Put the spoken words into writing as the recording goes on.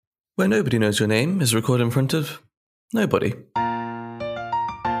Where Nobody Knows Your Name is recorded in front of nobody.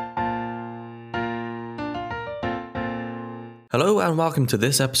 Hello and welcome to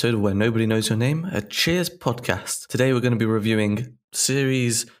this episode of Where Nobody Knows Your Name, a Cheers podcast. Today we're going to be reviewing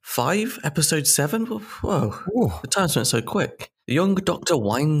Series 5, Episode 7. Whoa, the time's went so quick. Young Dr.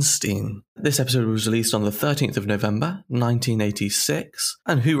 Weinstein. This episode was released on the 13th of November, 1986.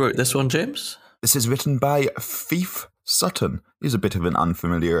 And who wrote this one, James? This is written by Fief Sutton. He's a bit of an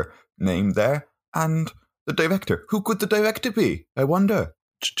unfamiliar name there. And the director. Who could the director be? I wonder.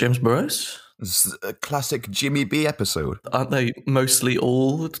 James Burrows? This is a classic Jimmy B episode. Aren't they mostly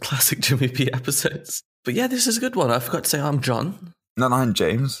all classic Jimmy B episodes? But yeah, this is a good one. I forgot to say I'm John. No, I'm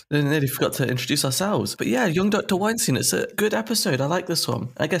James. I nearly forgot to introduce ourselves. But yeah, Young Dr. Weinstein, it's a good episode. I like this one.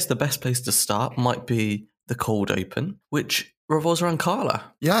 I guess the best place to start might be the cold open, which revolves around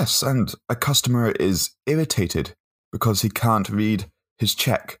Carla. Yes, and a customer is irritated because he can't read his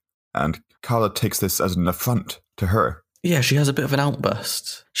check. And Carla takes this as an affront to her. Yeah, she has a bit of an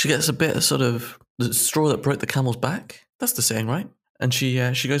outburst. She gets a bit of sort of the straw that broke the camel's back. That's the saying, right? And she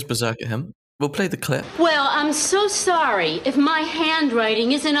goes berserk at him. We'll play the clip. Well, I'm so sorry if my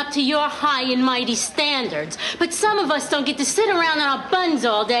handwriting isn't up to your high and mighty standards. But some of us don't get to sit around on our buns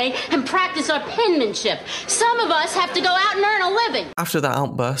all day and practice our penmanship. Some of us have to go out and earn a living. After that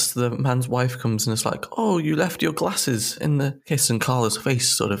outburst, the man's wife comes and is like, oh, you left your glasses in the case, and Carla's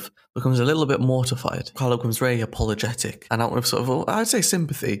face sort of becomes a little bit mortified. Carla becomes very apologetic and out of sort of, I'd say,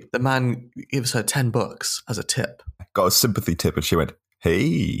 sympathy. The man gives her $10 as a tip. Got a sympathy tip and she went,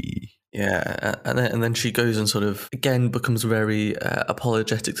 hey. Yeah, and then she goes and sort of, again, becomes very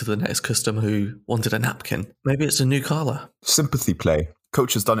apologetic to the next customer who wanted a napkin. Maybe it's a new Carla. Sympathy play.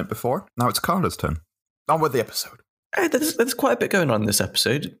 Coach has done it before. Now it's Carla's turn. On with the episode. Hey, there's quite a bit going on in this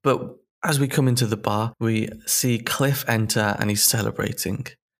episode, but as we come into the bar, we see Cliff enter and he's celebrating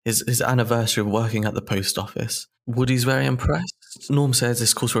his anniversary of working at the post office. Woody's very impressed. Norm says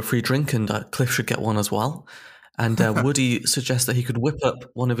this calls for a free drink and Cliff should get one as well. And Woody suggests that he could whip up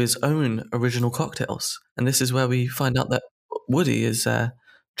one of his own original cocktails. And this is where we find out that Woody is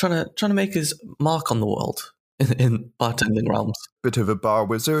trying to make his mark on the world in bartending realms. Bit of a bar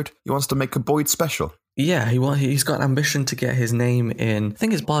wizard. He wants to make a Boyd special. Yeah, he's got ambition to get his name in, I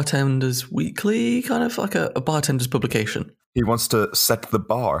think it's Bartenders Weekly, kind of like a bartender's publication. He wants to set the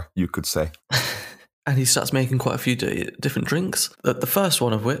bar, you could say. And he starts making quite a few different drinks. The first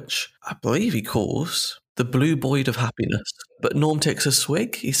one of which I believe he calls the Blue Boyd of Happiness. But Norm takes a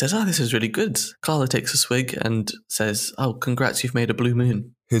swig. He says, this is really good. Carla takes a swig and says, oh, congrats, you've made a blue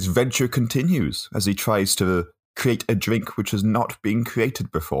moon. His venture continues as he tries to create a drink which has not been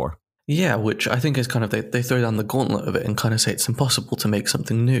created before. Yeah, which I think is kind of, they throw down the gauntlet of it and kind of say it's impossible to make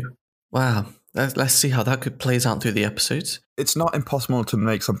something new. Wow. Let's see how that plays out through the episodes. It's not impossible to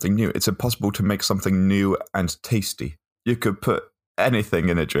make something new. It's impossible to make something new and tasty. You could put anything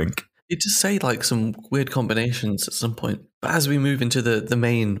in a drink. You just say like some weird combinations at some point. But as we move into the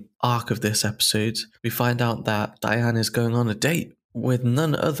main arc of this episode, we find out that Diane is going on a date with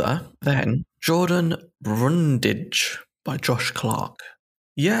none other than Jordan Brundage by Josh Clark.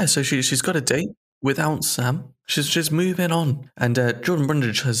 Yeah, so she's got a date without Sam. She's just moving on. And Jordan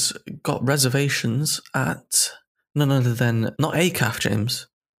Brundage has got reservations at none other than, not a calf, James,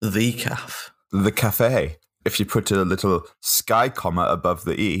 the calf. The cafe. If you put a little sky comma above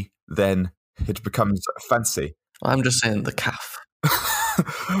the E, then it becomes fancy. I'm just saying the calf.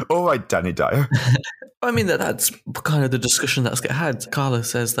 All right, Danny Dyer. I mean, that's kind of the discussion that's get had. Carla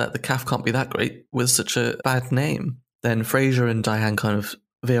says that the calf can't be that great with such a bad name. Then Frasier and Diane kind of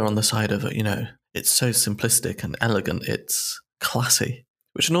veer on the side of it, it's so simplistic and elegant, it's classy.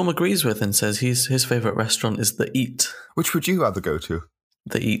 Which Norm agrees with and says his favourite restaurant is The Eat. Which would you rather go to?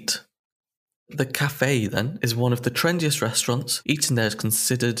 The Eat. The cafe, then, is one of the trendiest restaurants. Eating there is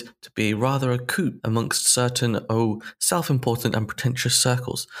considered to be rather a coup amongst certain, self-important and pretentious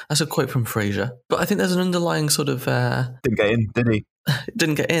circles. That's a quote from Frasier. But I think there's an underlying sort of... Didn't get in, did he?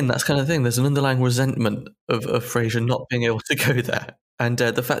 Didn't get in, that's kind of thing. There's an underlying resentment of Frasier not being able to go there. And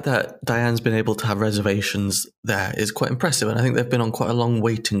the fact that Diane's been able to have reservations there is quite impressive. And I think they've been on quite a long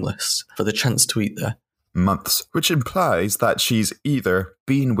waiting list for the chance to eat there. Months, which implies that she's either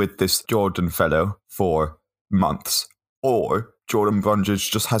been with this Jordan fellow for months, or Jordan Brundage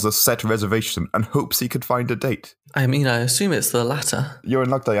just has a set reservation and hopes he could find a date. I mean, I assume it's the latter. You're in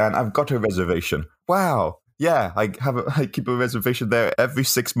luck, Diane. I've got a reservation. Wow. Yeah, I keep a reservation there every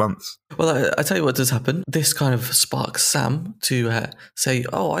 6 months. Well, I tell you what does happen. This kind of sparks Sam to say,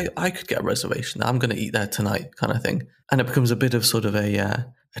 I could get a reservation. I'm going to eat there tonight kind of thing. And it becomes a bit of sort of a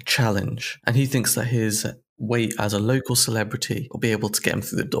challenge. And he thinks that his weight as a local celebrity will be able to get him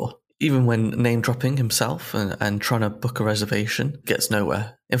through the door. even when name-dropping himself and trying to book a reservation, gets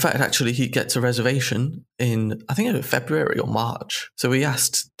nowhere. In fact, actually, he gets a reservation in, I think it was February or March. So we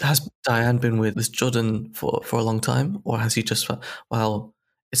asked, has Diane been with this Jordan for a long time? Or has he just, well,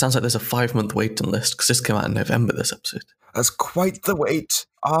 it sounds like there's a 5-month waiting list because this came out in November, this episode. That's quite the wait.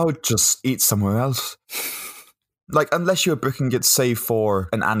 I would just eat somewhere else. Like, unless you're booking it, say, for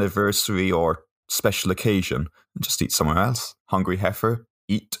an anniversary or special occasion, just eat somewhere else. Hungry heifer,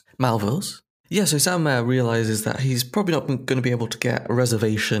 eat. Malville's. Yeah, so Sam realises that he's probably not going to be able to get a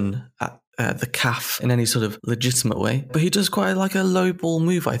reservation at the CAF in any sort of legitimate way, but he does quite like a lowball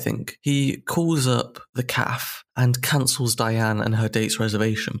move, I think. He calls up the CAF and cancels Diane and her date's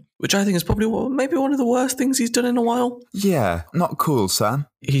reservation, which I think is probably maybe one of the worst things he's done in a while. Yeah, not cool, Sam.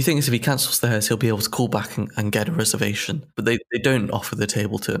 He thinks if he cancels theirs, he'll be able to call back and get a reservation, but they don't offer the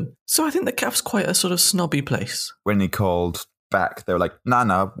table to him. So I think the CAF's quite a sort of snobby place. When he called back, they were like,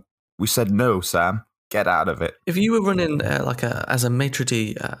 nah, we said no, Sam. Get out of it. If you were running as a maitre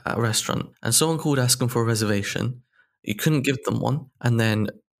d' at a restaurant and someone called asking for a reservation, you couldn't give them one, and then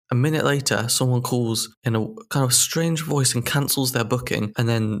a minute later someone calls in a kind of strange voice and cancels their booking, and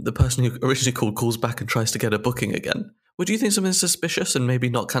then the person who originally called calls back and tries to get a booking again, would you think something's suspicious and maybe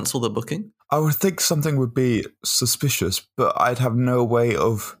not cancel the booking? I would think something would be suspicious, but I'd have no way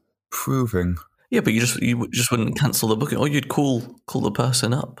of proving. Yeah, but you just wouldn't cancel the booking, or you'd call the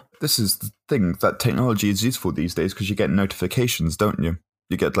person up. This is the thing, that technology is useful these days because you get notifications, don't you?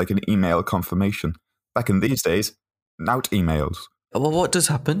 You get like an email confirmation. Back in these days, out emails. Well, what does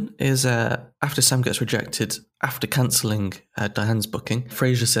happen is after Sam gets rejected, after cancelling Diane's booking,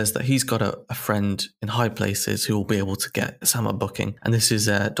 Frasier says that he's got a friend in high places who will be able to get Sam a booking, and this is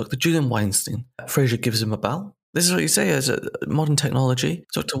Dr. Julian Weinstein. Frasier gives him a bell. This is what you say as modern technology.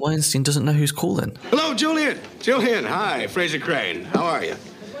 Dr. Weinstein doesn't know who's calling. Hello, Julian. Julian, hi. Frasier Crane. How are you?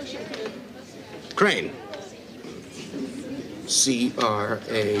 Crane.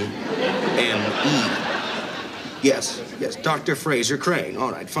 C-R-A-N-E. Yes, Dr. Frasier Crane.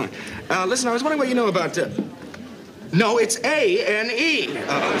 All right, fine. Listen, I was wondering what you know about... No, it's A-N-E.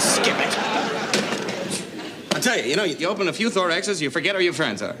 Oh, skip it. I tell you, you open a few thoraxes, you forget who your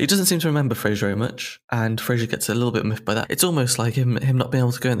friends are. He doesn't seem to remember Frasier very much, and Frasier gets a little bit miffed by that. It's almost like him not being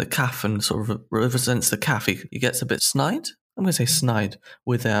able to go in the CAF and sort of represents the CAF. He gets a bit snide. I'm going to say snide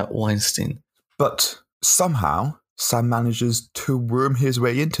with Weinstein. But somehow, Sam manages to worm his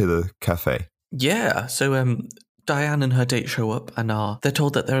way into the cafe. Yeah, so Diane and her date show up and they're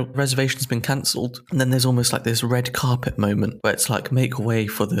told that their reservation's been cancelled. And then there's almost like this red carpet moment where it's like, make way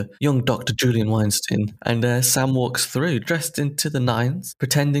for the young Dr. Julian Weinstein. And Sam walks through, dressed into the nines,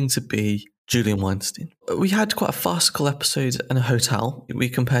 pretending to be Julian Weinstein. We had quite a farcical episode in a hotel. We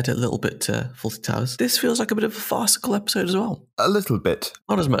compared it a little bit to Fawlty Towers. This feels like a bit of a farcical episode as well. A little bit.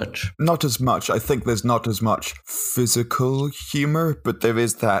 Not as much. Not as much. I think there's not as much physical humour, but there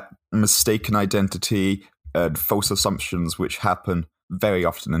is that mistaken identity and false assumptions which happen very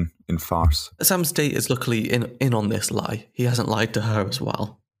often in farce. Sam's date is luckily in on this lie. He hasn't lied to her as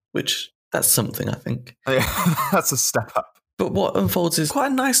well, which that's something, I think. Yeah, that's a step up. But what unfolds is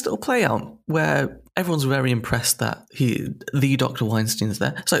quite a nice little play out where everyone's very impressed that the Dr. Weinstein's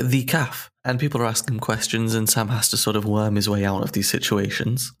there. It's like the CAF. And people are asking him questions and Sam has to sort of worm his way out of these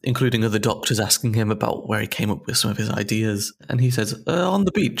situations, including other doctors asking him about where he came up with some of his ideas. And he says, on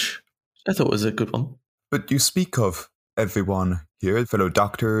the beach. I thought it was a good one. But you speak of everyone here, fellow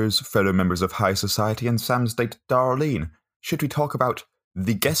doctors, fellow members of high society, and Sam's date Darlene. Should we talk about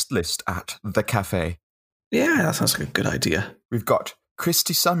the guest list at the cafe? Yeah, that sounds like a good idea. We've got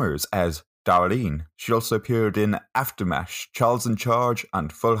Christy Summers as Darlene. She also appeared in Aftermath, Charles in Charge,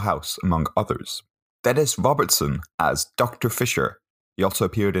 and Full House, among others. Dennis Robertson as Dr. Fisher. He also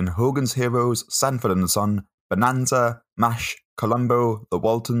appeared in Hogan's Heroes, Sanford and Son, Bonanza, MASH, Columbo, The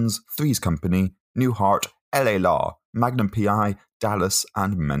Waltons, Three's Company, Newhart, LA Law, Magnum PI, Dallas,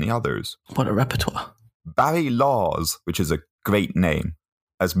 and many others. What a repertoire. Barry Laws, which is a great name,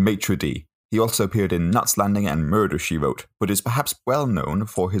 as Maitre D'. He also appeared in Nuts Landing and Murder, She Wrote, but is perhaps well known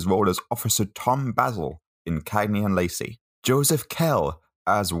for his role as Officer Tom Basil in Cagney and Lacey. Joseph Kell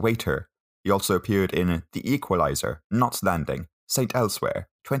as Waiter. He also appeared in The Equalizer, Nuts Landing, St. Elsewhere,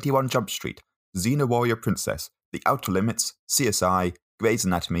 21 Jump Street, Xena Warrior Princess, The Outer Limits, CSI, Grey's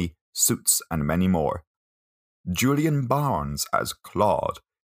Anatomy, Suits, and many more. Julian Barnes as Claude.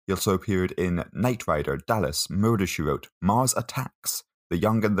 He also appeared in Knight Rider, Dallas, Murder, She Wrote, Mars Attacks, The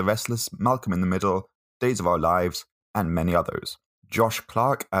Young and the Restless, Malcolm in the Middle, Days of Our Lives, and many others. Josh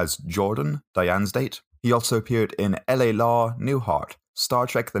Clark as Jordan, Diane's date. He also appeared in LA Law, Newhart, Star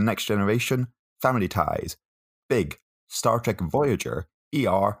Trek The Next Generation, Family Ties, Big, Star Trek Voyager,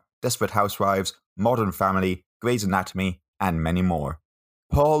 ER, Desperate Housewives, Modern Family, Grey's Anatomy, and many more.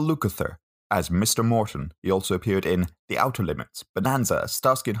 Paul Lukather as Mr. Morton. He also appeared in The Outer Limits, Bonanza,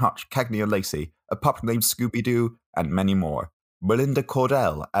 Starsky and Hutch, Cagney and Lacey, A Pup Named Scooby-Doo, and many more. Belinda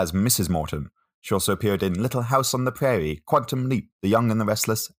Cordell as Mrs. Morton. She also appeared in Little House on the Prairie, Quantum Leap, The Young and the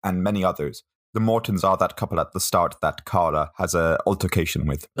Restless, and many others. The Mortons are that couple at the start that Carla has an altercation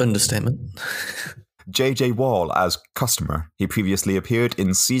with. Understatement. J.J. Wall as Customer. He previously appeared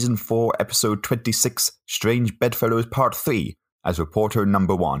in Season 4, Episode 26, Strange Bedfellows Part 3, as Reporter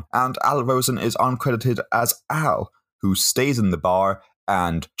Number 1. And Al Rosen is uncredited as Al, who stays in the bar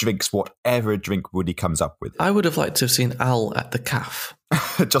and drinks whatever drink Woody comes up with. I would have liked to have seen Al at the CAF.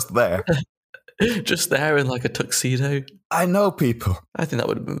 Just there. Just there in like a tuxedo. I know people. I think that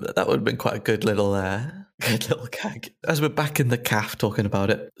would have been quite a good little gag. As we're back in the CAF talking about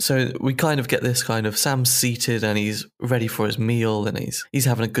it, so we kind of get this kind of Sam's seated and he's ready for his meal and he's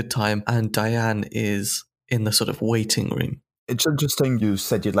having a good time, and Diane is in the sort of waiting room. It's interesting you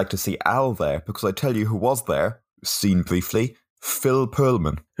said you'd like to see Al there, because I tell you who was there, seen briefly, Phil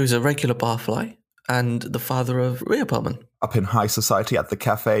Perlman. Who's a regular barfly and the father of Rhea Perlman. Up in high society at the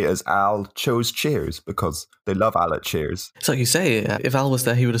cafe as Al chose Cheers, because they love Al at Cheers. It's like you say, if Al was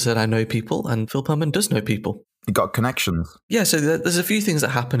there, he would have said, I know people, and Phil Perlman does know people. He got connections. Yeah, so there's a few things that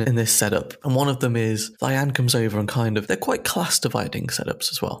happen in this setup, and one of them is Diane comes over and they're quite class-dividing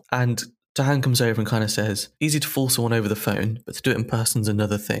setups as well. And Diane comes over and kind of says, easy to fool someone over the phone, but to do it in person's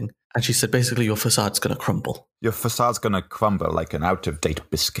another thing. And she said, basically, your facade's going to crumble. Your facade's going to crumble like an out-of-date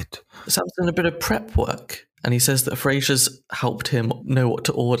biscuit. Sam's done a bit of prep work, and he says that Frasier's helped him know what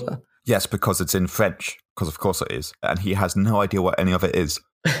to order. Yes, because it's in French, because of course it is. And he has no idea what any of it is.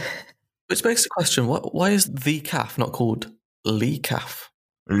 Which begs the question, why is the CAF not called Le CAF?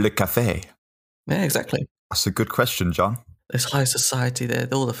 Le Café. Yeah, exactly. That's a good question, John. There's high society there,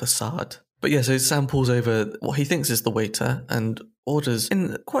 all the facade. But yeah, so Sam pulls over what he thinks is the waiter and orders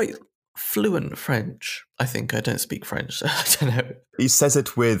in quite fluent French. I think I don't speak French, so I don't know. He says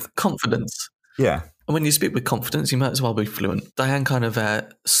it with confidence. Yeah. And when you speak with confidence, you might as well be fluent. Diane kind of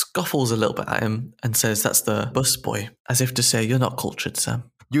scuffles a little bit at him and says, that's the busboy, as if to say, you're not cultured, Sam.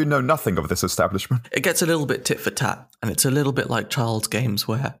 You know nothing of this establishment. It gets a little bit tit for tat, and it's a little bit like child's games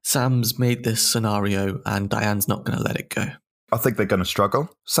where Sam's made this scenario and Diane's not going to let it go. I think they're going to struggle,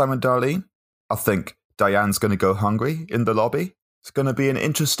 Sam and Darlene. I think Diane's going to go hungry in the lobby. It's going to be an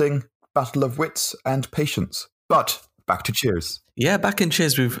interesting battle of wits and patience. But back to Cheers. Yeah, back in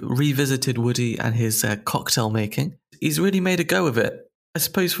Cheers, we've revisited Woody and his cocktail making. He's really made a go of it. I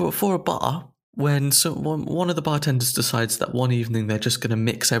suppose for a bar, when one of the bartenders decides that one evening they're just going to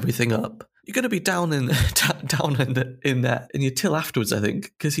mix everything up, you're going to be down in your till afterwards, I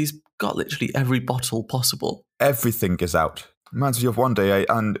think, because he's got literally every bottle possible. Everything is out. Reminds me of one day,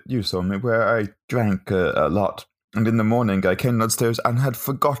 and you saw me, where I drank a lot. And in the morning, I came downstairs and had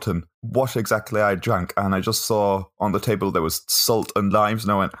forgotten what exactly I drank. And I just saw on the table there was salt and limes.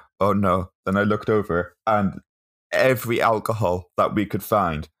 And I went, oh no. Then I looked over and every alcohol that we could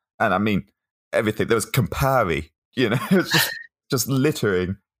find. And I mean, everything. There was Campari, you know, it was just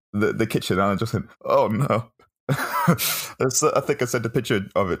littering the kitchen. And I just went, oh no. I think I sent a picture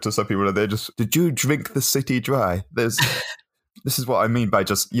of it to some people and they just, did you drink the city dry? This is what I mean by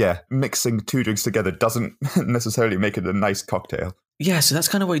just, mixing two drinks together doesn't necessarily make it a nice cocktail. Yeah, so that's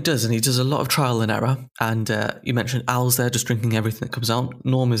kind of what he does, and he does a lot of trial and error. And you mentioned Al's there just drinking everything that comes out.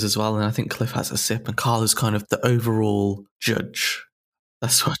 Norm is as well, and I think Cliff has a sip, and Carla's kind of the overall judge.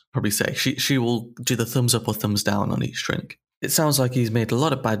 That's what I'd probably say. She will do the thumbs up or thumbs down on each drink. It sounds like he's made a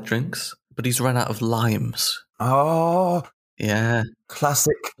lot of bad drinks, but he's run out of limes. Oh, yeah.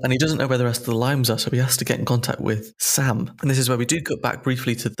 Classic. And he doesn't know where the rest of the limes are, so he has to get in contact with Sam. And this is where we do cut back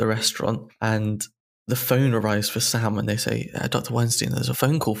briefly to the restaurant, and the phone arrives for Sam, and they say, Dr. Weinstein, there's a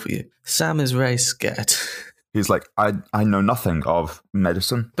phone call for you. Sam is very scared. He's like, I know nothing of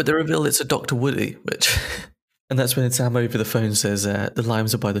medicine. But they reveal it's a Dr. Woody, which... And that's when Sam over the phone says, the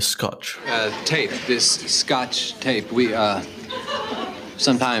limes are by the scotch. Tape, this scotch tape.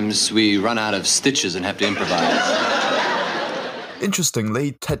 Sometimes we run out of stitches and have to improvise.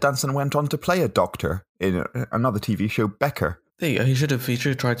 Interestingly, Ted Danson went on to play a doctor in another TV show, Becker. There you go. He should have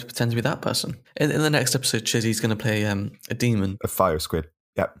tried to pretend to be that person. In the next episode, Chizzy's going to play a demon. A fire squid.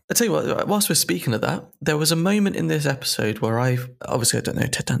 Yep. I tell you what, whilst we're speaking of that, there was a moment in this episode where obviously I don't know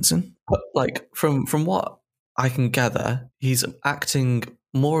Ted Danson, but like from what I can gather, he's acting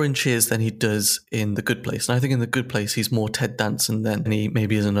more in Cheers than he does in The Good Place. And I think in The Good Place, he's more Ted Danson than he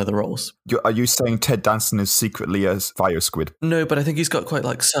maybe is in other roles. Are you saying Ted Danson is secretly a fire squid? No, but I think he's got quite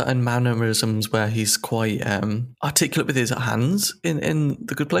like certain mannerisms where he's quite articulate with his hands in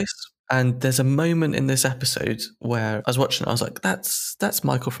The Good Place. And there's a moment in this episode where I was watching it, I was like, that's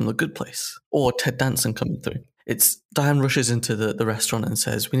Michael from The Good Place. Or Ted Danson coming through. It's Diane rushes into the restaurant and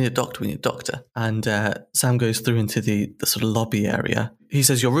says, we need a doctor. And Sam goes through into the sort of lobby area. He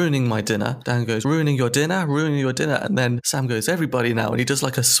says, you're ruining my dinner. Diane goes, ruining your dinner. And then Sam goes, everybody now. And he does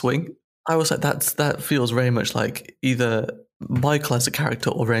like a swing. I was like, that feels very much like either Michael as a character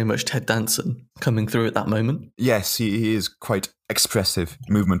or very much Ted Danson coming through at that moment. Yes, he is quite expressive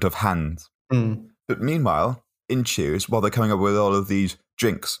movement of hands. But meanwhile, in Cheers, while they're coming up with all of these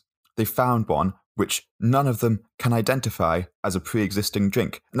drinks, they found one which none of them can identify as a pre-existing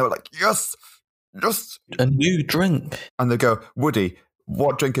drink. And they were like, yes! A new drink. And they go, Woody,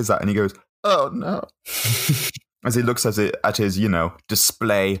 what drink is that? And he goes, oh no. As he looks at his,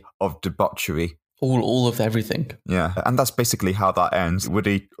 display of debauchery. All of everything. Yeah, and that's basically how that ends.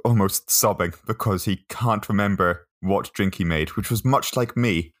 Woody almost sobbing because he can't remember what drink he made, which was much like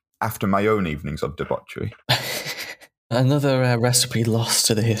me after my own evenings of debauchery. Another recipe lost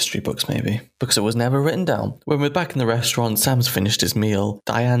to the history books, maybe, because it was never written down. When we're back in the restaurant, Sam's finished his meal.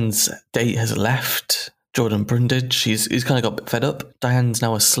 Diane's date has left. Jordan Brundage, he's kind of got a bit fed up. Diane's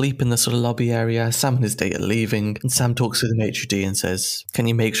now asleep in the sort of lobby area. Sam and his date are leaving. And Sam talks to the maitre d' and says, can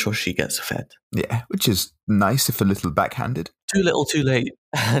you make sure she gets fed? Yeah, which is nice if a little backhanded. Too little, too late.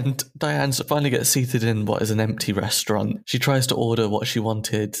 And Diane finally gets seated in what is an empty restaurant. She tries to order what she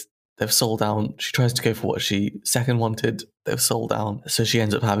wanted. They've sold out. She tries to go for what she second wanted. They've sold out. So she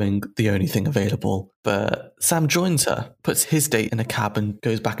ends up having the only thing available. But Sam joins her, puts his date in a cab and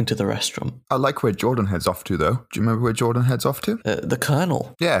goes back into the restaurant. I like where Jordan heads off to, though. Do you remember where Jordan heads off to? The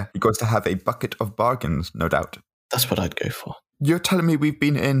Colonel. Yeah, he goes to have a bucket of bargains, no doubt. That's what I'd go for. You're telling me we've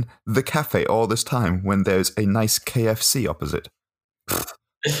been in the cafe all this time when there's a nice KFC opposite?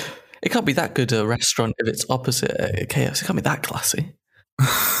 It can't be that good a restaurant if it's opposite a KFC. It can't be that classy.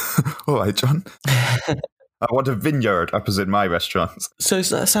 All right, John. I want a vineyard opposite my restaurant. So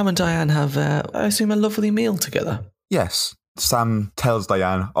Sam and Diane have, I assume, a lovely meal together. Yes. Sam tells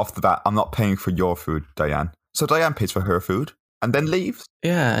Diane off the bat, I'm not paying for your food, Diane. So Diane pays for her food and then leaves.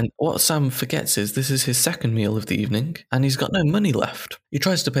 Yeah, and what Sam forgets is this is his second meal of the evening, and he's got no money left. He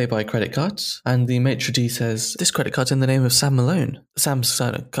tries to pay by credit cards, and the maitre d' says, this credit card's in the name of Sam Malone. Sam's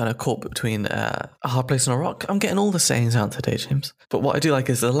kind of caught between a hard place and a rock. I'm getting all the sayings out today, James. But what I do like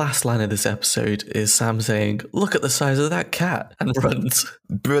is the last line of this episode is Sam saying, look at the size of that cat, and runs.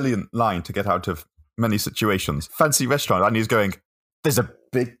 Brilliant line to get out of many situations. Fancy restaurant, and he's going, there's a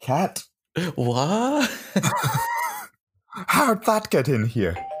big cat? What? How'd that get in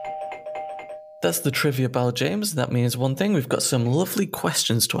here? That's the trivia bell, James. That means one thing. We've got some lovely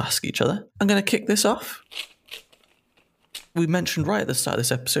questions to ask each other. I'm going to kick this off. We mentioned right at the start of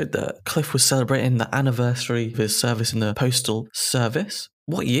this episode that Cliff was celebrating the anniversary of his service in the Postal Service.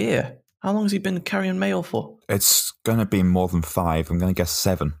 What year? How long has he been carrying mail for? It's going to be more than 5. I'm going to guess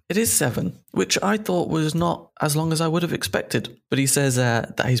 7. It is 7, which I thought was not as long as I would have expected. But he says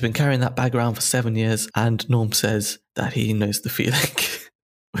that he's been carrying that bag around for 7 years, and Norm says that he knows the feeling,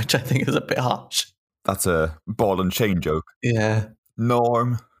 which I think is a bit harsh. That's a ball and chain joke. Yeah.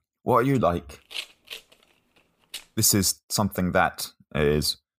 Norm, what are you like? This is something that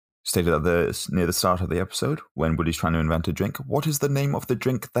is stated near the start of the episode when Woody's trying to invent a drink. What is the name of the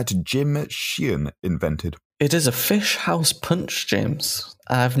drink that Jim Sheehan invented? It is a fish house punch, James.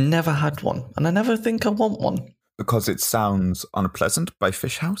 I've never had one, and I never think I want one. Because it sounds unpleasant by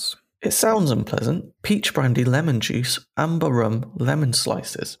Fish House? It sounds unpleasant. Peach brandy, lemon juice, amber rum, lemon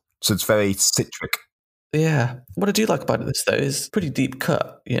slices. So it's very citric. Yeah. What I do like about this, though, is pretty deep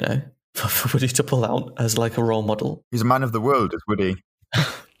cut, for Woody to pull out as like a role model. He's a man of the world, is Woody.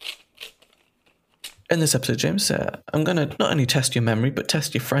 In this episode, James, I'm going to not only test your memory, but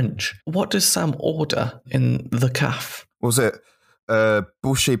test your French. What does Sam order in the caf? Was it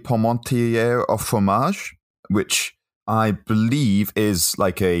bouchée parmentière au fromage, which I believe is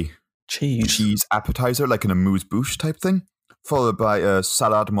like a cheese appetizer, like an amuse-bouche type thing, followed by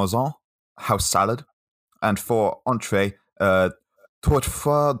salade maison, house salad, and for entree,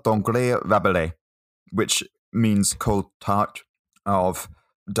 tourtefoie d'anglais Rabelais, which means cold tart of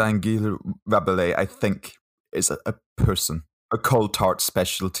d'anguille Rabelais, I think, is a person, a cold tart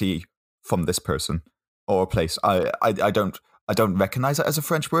specialty from this person or a place. I don't recognize it as a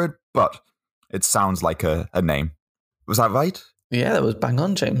French word, but it sounds like a name. Was that right? Yeah, that was bang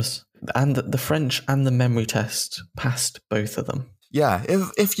on, James. And the French and the memory test passed both of them. Yeah,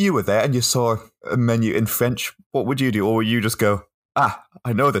 if you were there and you saw a menu in French, what would you do? Or would you just go, I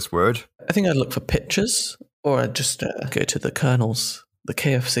know this word? I think I'd look for pictures, or I'd just go to the Colonel's, the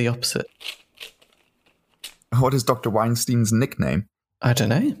KFC opposite. What is Dr. Weinstein's nickname? I don't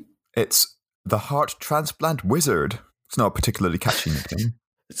know. It's the Heart Transplant Wizard. It's not a particularly catchy nickname.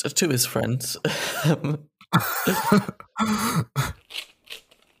 It's to his friends.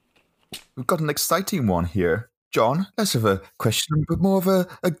 We've got an exciting one here. John, less of a question, but more of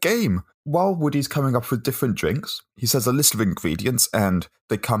a game. While Woody's coming up with different drinks, he says a list of ingredients and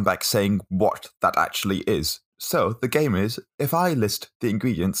they come back saying what that actually is. So the game is, if I list the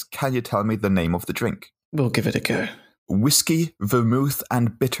ingredients, can you tell me the name of the drink? We'll give it a go. Whiskey, vermouth,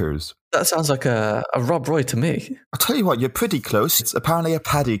 and bitters. That sounds like a Rob Roy to me. I'll tell you what, you're pretty close. It's apparently a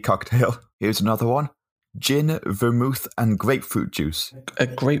paddy cocktail. Here's another one. Gin, vermouth, and grapefruit juice. A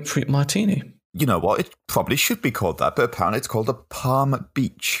grapefruit martini. You know what? It probably should be called that, but apparently it's called a Palm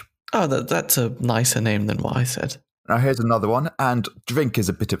Beach. Oh, that's a nicer name than what I said. Now here's another one, and drink is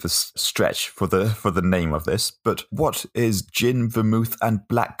a bit of a stretch for the name of this, but what is gin, vermouth, and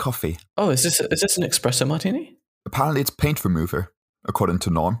black coffee? Oh, is this an espresso martini? Apparently it's paint remover, according to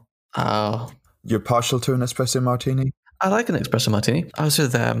Norm. Oh. You're partial to an espresso martini? I like an espresso martini. I was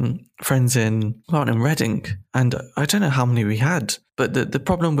with friends in Reading, and I don't know how many we had, but the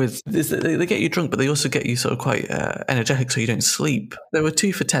problem with is that they get you drunk, but they also get you sort of quite energetic so you don't sleep. There were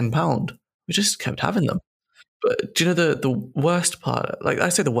 2 for £10. We just kept having them. But do you know the worst part? Like, I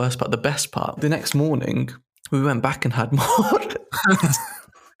say the worst part, the best part. The next morning, we went back and had more.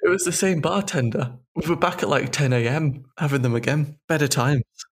 It was the same bartender. We were back at like 10 a.m. having them again. Better times.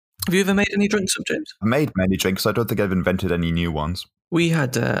 Have you ever made any drinks up, James? I made many drinks. I don't think I've invented any new ones. We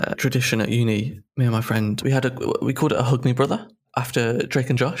had a tradition at uni, me and my friend. We called it a Hug Me Brother after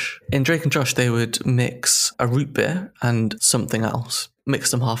Drake and Josh. In Drake and Josh, they would mix a root beer and something else. Mix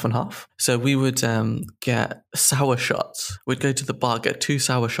them half and half. So we would get sour shots. We'd go to the bar, get 2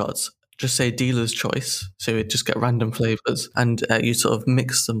 sour shots, just say dealer's choice. So we'd just get random flavours. And you sort of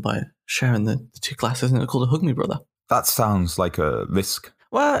mix them by sharing the 2 glasses, and it's called a Hug Me Brother. That sounds like a risk.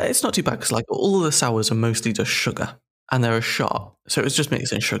 Well, it's not too bad because like all of the sours are mostly just sugar and they're a shot. So it was just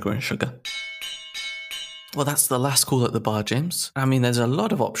mixing sugar and sugar. Well, that's the last call at the bar, James. I mean, there's a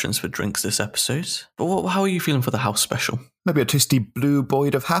lot of options for drinks this episode. But how are you feeling for the house special? Maybe a tasty Blue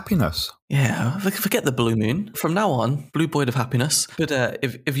Boyd of Happiness. Yeah, forget the Blue Moon. From now on, Blue Boyd of Happiness. But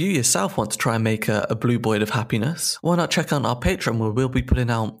if you yourself want to try and make a Blue Boyd of Happiness, why not check out our Patreon where we'll be putting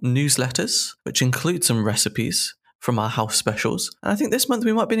out newsletters, which include some recipes from our house specials. And I think this month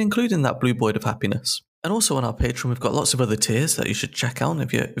we might be including that Blue Boyd of Happiness. And also on our Patreon, we've got lots of other tiers that you should check out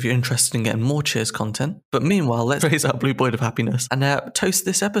if you're interested in getting more Cheers content. But meanwhile, let's raise our Blue Boyd of Happiness and toast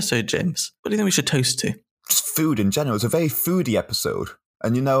this episode, James. What do you think we should toast to? Just food in general. It's a very foodie episode.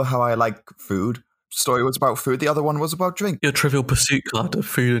 And you know how I like food. Story was about food, the other one was about drink. Your Trivial Pursuit card of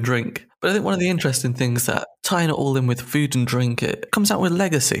food and drink. But I think one of the interesting things that tying it all in with food and drink, it comes out with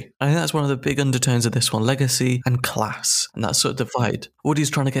legacy. I think that's one of the big undertones of this one, legacy and class, and that sort of divide. Woody's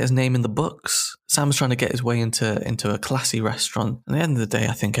trying to get his name in the books. Sam's trying to get his way into a classy restaurant. At the end of the day,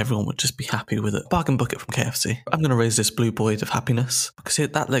 I think everyone would just be happy with it. Bargain bucket from KFC. I'm going to raise this Blue Boyd of Happiness because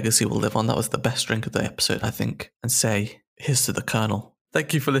that legacy will live on. That was the best drink of the episode, I think. And say, here's to the Colonel.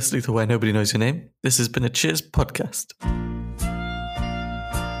 Thank you for listening to Where Nobody Knows Your Name. This has been a Cheers podcast.